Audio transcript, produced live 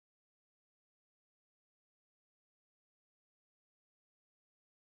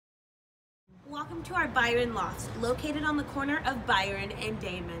Welcome to our Byron Lofts, located on the corner of Byron and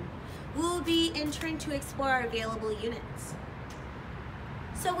Damen. We will be entering to explore our available units.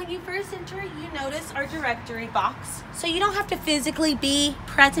 So when you first enter, you notice our directory box. So you don't have to physically be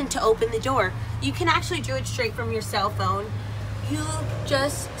present to open the door. You can actually do it straight from your cell phone. You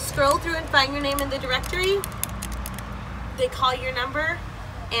just scroll through and find your name in the directory. They call your number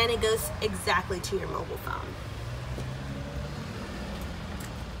and it goes exactly to your mobile phone.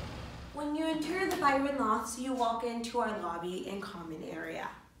 When you enter the Byron Lofts, you walk into our lobby and common area.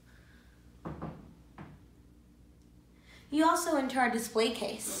 You also enter our display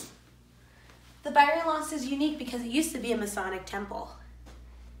case. The Byron Lofts is unique because it used to be a Masonic temple,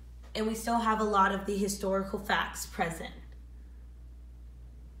 and we still have a lot of the historical facts present.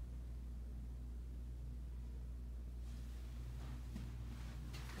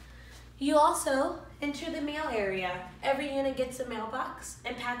 You also enter the mail area. Every unit gets a mailbox,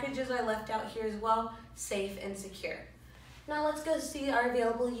 and packages are left out here as well, safe and secure. Now let's go see our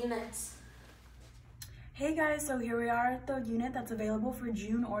available units. Hey guys, so here we are at the unit that's available for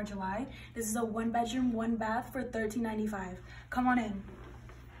June or July. This is a 1-bedroom, 1-bath for $13.95. Come on in.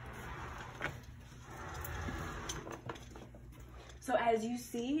 So as you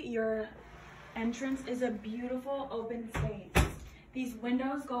see, your entrance is a beautiful open space. These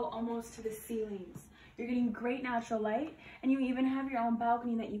windows go almost to the ceilings. You're getting great natural light, and you even have your own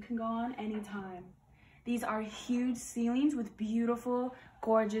balcony that you can go on anytime. These are huge ceilings with beautiful,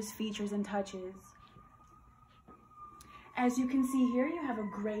 gorgeous features and touches. As you can see here, you have a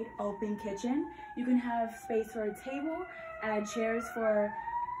great open kitchen. You can have space for a table, add chairs for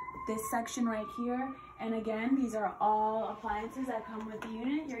this section right here. And again, these are all appliances that come with the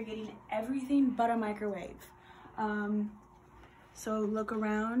unit. You're getting everything but a microwave. So look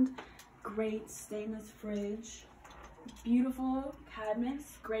around, great stainless fridge, beautiful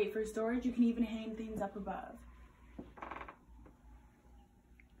cabinets, great for storage. You can even hang things up above.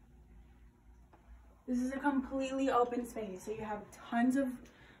 This is a completely open space, so you have tons of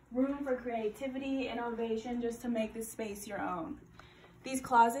room for creativity, innovation, just to make this space your own. These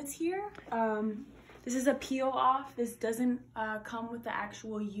closets here, this is a peel off. This doesn't come with the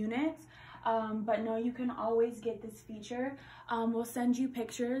actual units. But no, you can always get this feature. We'll send you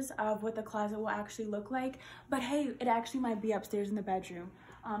pictures of what the closet will actually look like. But hey, it actually might be upstairs in the bedroom.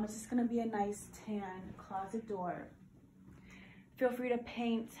 It's just gonna be a nice tan closet door. Feel free to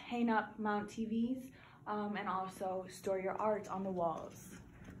paint, hang up, mount TVs, and also store your art on the walls.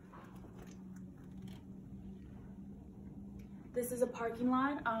 This is a parking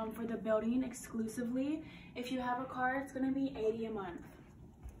lot for the building exclusively. If you have a car, it's gonna be $80 a month.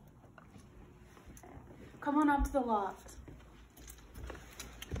 Come on up to the loft.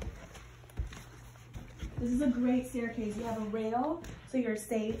 This is a great staircase. You have a rail, so you're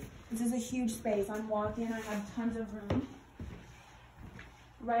safe. This is a huge space. I'm walking, I have tons of room.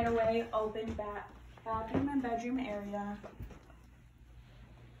 Right away, open bathroom and bedroom area.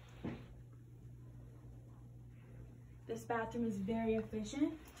 This bathroom is very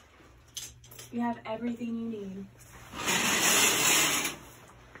efficient. You have everything you need.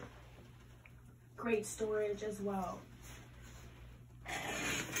 Great storage as well.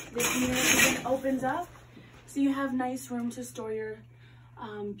 This unit even opens up, so you have nice room to store your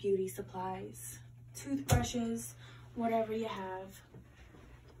beauty supplies, toothbrushes, whatever you have.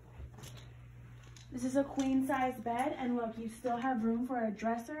 This is a queen size bed, and look, you still have room for a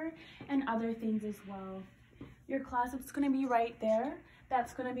dresser and other things as well. Your closet's gonna be right there.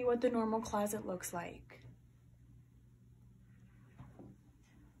 That's gonna be what the normal closet looks like.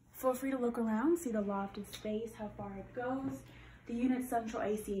 Feel free to look around, see the lofted space, how far it goes. The unit's central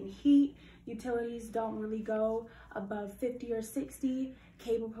AC and heat. Utilities don't really go above 50 or 60.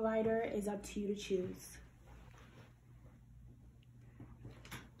 Cable provider is up to you to choose.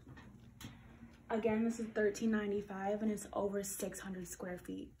 Again, this is $13.95 and it's over 600 square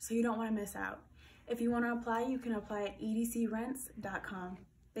feet, so you don't want to miss out. If you want to apply, you can apply at edcrents.com.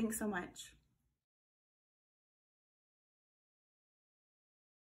 Thanks so much.